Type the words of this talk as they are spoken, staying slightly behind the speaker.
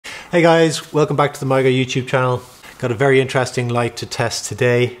Hey guys, welcome back to the MIGRO YouTube channel. Got a very interesting light to test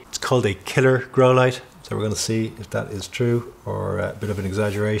today. It's called a killer grow light. So we're going to see if that is true or a bit of an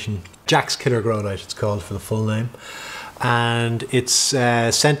exaggeration. Jack's Killer Grow Light it's called for the full name. And it's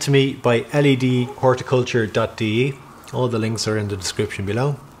sent to me by ledhorticulture.de. All the links are in the description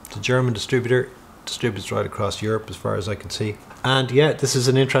below. It's a German distributor. Distributes right across Europe as far as I can see. And yeah, this is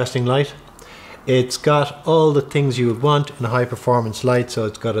an interesting light. It's got all the things you would want in a high performance light. So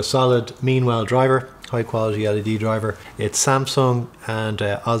it's got a solid Meanwell driver, high quality LED driver. It's Samsung and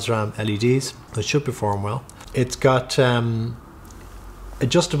Osram LEDs. It should perform well. It's got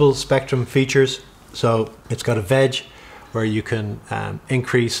adjustable spectrum features. So it's got a veg where you can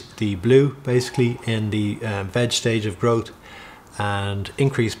increase the blue basically in the veg stage of growth, and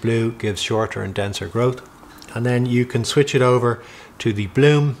increased blue gives shorter and denser growth. And then you can switch it over to the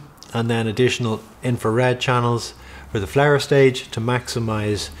bloom and then additional infrared channels for the flower stage to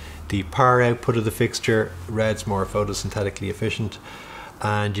maximize the power output of the fixture. Red's more photosynthetically efficient,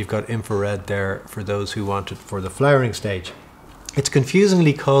 and you've got infrared there for those who want it for the flowering stage. It's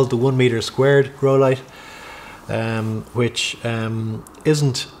confusingly called the 1 meter squared grow light, which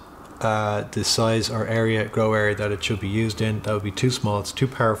isn't the size or grow area that it should be used in. That would be too small. It's too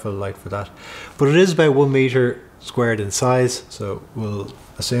powerful light for that. But it is about 1 meter squared in size, so we'll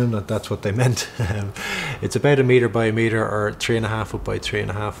assume that that's what they meant. It's about 1 meter by 1 meter or 3.5 foot by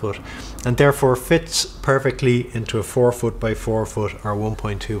 3.5 foot, and therefore fits perfectly into a 4 foot by 4 foot or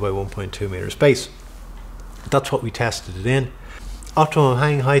 1.2 by 1.2 meter space. That's what we tested it in. Optimum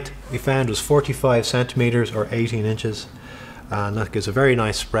hang height we found was 45 centimeters or 18 inches, and that gives a very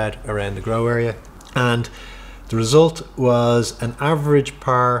nice spread around the grow area. And the result was an average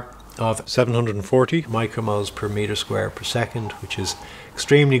power of 740 micromoles per meter square per second, which is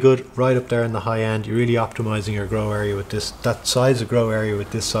extremely good, right up there in the high end. You're really optimizing your grow area with that size of grow area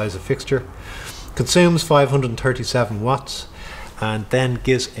with this size of fixture. Consumes 537 watts and then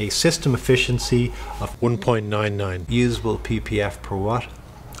gives a system efficiency of 1.99 usable ppf per watt,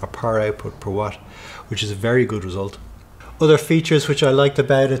 or power output per watt, which is a very good result. Other features which I liked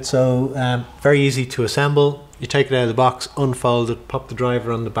about it, so very easy to assemble. You take it out of the box, unfold it, pop the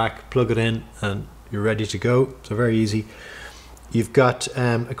driver on the back, plug it in, and you're ready to go. So very easy. You've got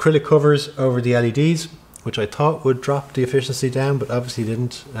acrylic covers over the LEDs, which I thought would drop the efficiency down, but obviously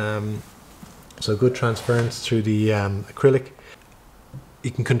didn't. So good transference through the acrylic. You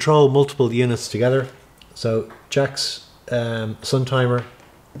can control multiple units together. So Jack's sun timer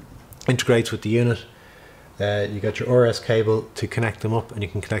integrates with the unit. You got your RS cable to connect them up, and you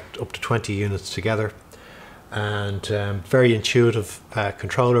can connect up to 20 units together. And very intuitive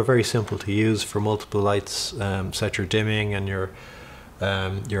controller, very simple to use for multiple lights. Set your dimming and your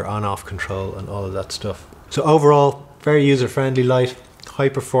on-off control and all of that stuff. So overall, very user-friendly light, high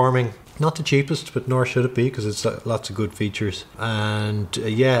performing. Not the cheapest, but nor should it be, because it's lots of good features. And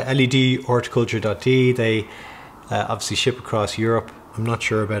yeah, ledhorticulture.de, they obviously ship across Europe. I'm not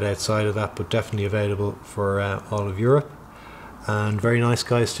sure about outside of that, but definitely available for all of Europe. And very nice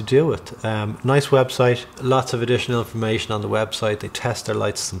guys to deal with. Nice website, lots of additional information on the website. They test their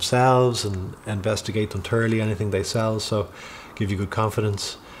lights themselves and investigate them thoroughly, anything they sell, so give you good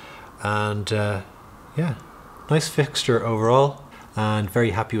confidence. And yeah, nice fixture overall, and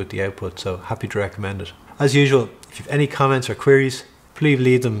very happy with the output, so happy to recommend it. As usual, if you have any comments or queries, please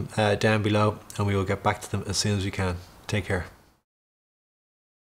leave them down below and we will get back to them as soon as we can. Take care.